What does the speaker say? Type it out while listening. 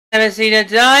Never seen a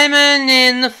diamond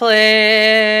in the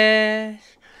flesh.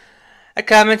 I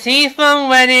cut my teeth on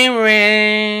wedding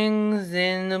rings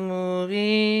in the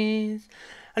movies,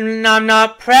 and I'm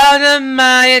not proud of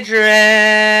my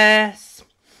address.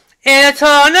 In a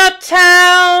torn up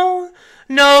town,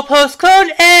 no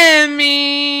postcode in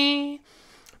me.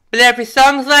 But every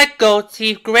song's like gold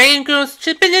teeth, grey girls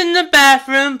tripping in the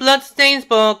bathroom, bloodstains,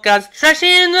 ball guards,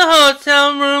 trashing in the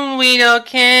hotel room, we don't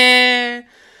care.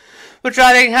 We're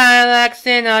driving Cadillacs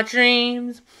in our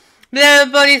dreams, but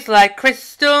everybody's like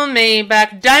crystal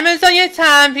Maybach, diamonds on your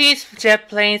timepiece, jet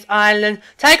planes, islands,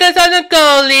 tigers on a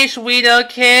gold leash, we don't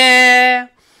care.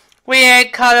 We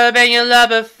ain't caught up in your love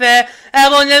affair,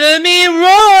 and we'll never be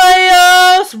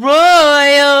royals,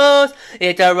 royals.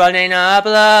 It's a run in our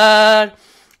blood.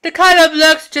 The kind of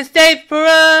looks just ain't for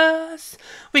us.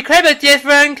 We crave a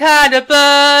different kind of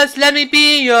buzz. Let me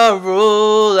be your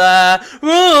ruler,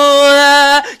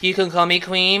 ruler. You can call me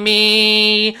Queen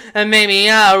Bee, and maybe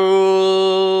I'll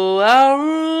rule, I'll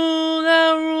rule,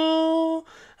 I'll rule,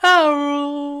 I'll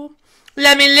rule.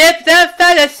 Let me live the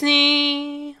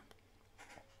fantasy.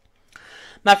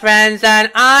 My friends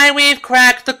and I, we've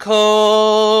cracked the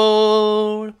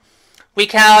code. We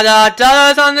count our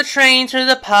dollars on the train to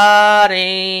the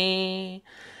party.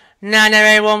 Not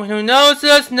everyone who knows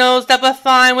us knows that we're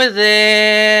fine with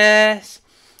this.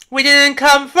 We didn't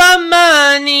come from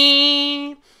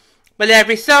money. But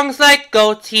every song's like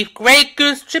gold teeth, grey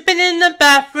goose, tripping in the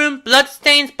bathroom,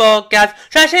 bloodstains, ball gowns,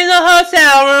 trash in the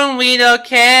hotel room, we don't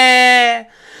care.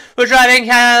 We're driving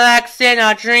Cadillacs in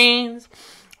our dreams.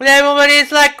 But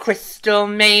everybody's like crystal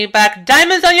Maybach,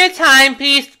 diamonds on your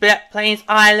timepiece, jet planes,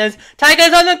 islands,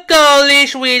 tigers on the gold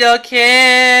leash, we don't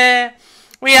care.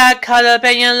 We are caught up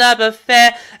in your love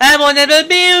affair, and we'll never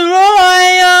be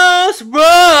royals,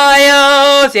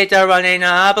 royals. It's a run in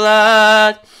our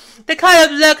blood. The kind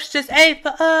of looks just ain't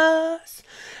for us.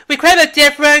 We crave a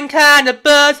different kind of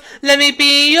buzz. Let me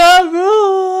be your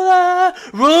ruler,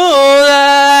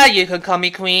 ruler. You can call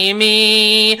me Queen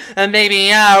Bee, and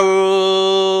baby I'll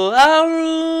rule, I'll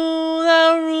rule,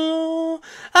 I'll rule,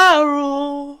 I'll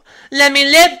rule. Let me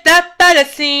live that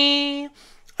fantasy.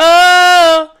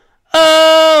 Oh,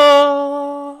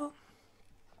 oh.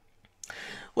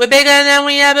 We're bigger than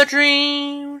we ever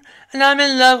dreamed, and I'm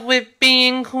in love with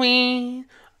being queen.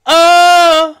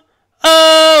 Oh,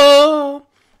 oh.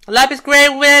 Life is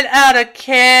great without a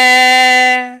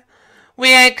care. We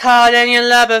ain't caught in your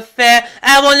love affair,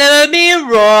 and we'll never be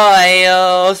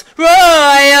royals,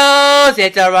 royals.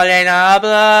 It's a run in our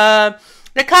blood.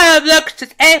 The kind of looks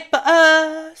just ain't for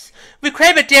us. We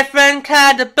crave a different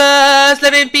kind of buzz.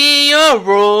 Let me be your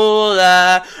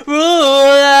ruler,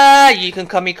 ruler. You can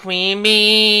call me Queen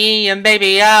Bee, and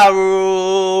baby I'll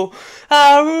rule,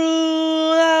 I'll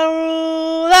rule, I'll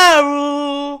rule, I'll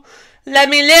rule. Let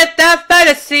me live that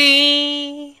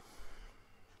fantasy.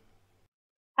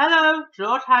 Hello,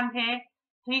 George Hand here.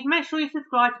 Please make sure you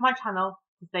subscribe to my channel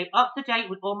to stay up to date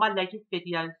with all my latest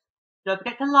videos. Don't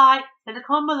forget to like, send a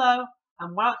comment below,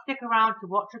 and why not stick around to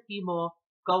watch a few more?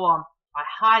 Go on, I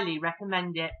highly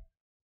recommend it.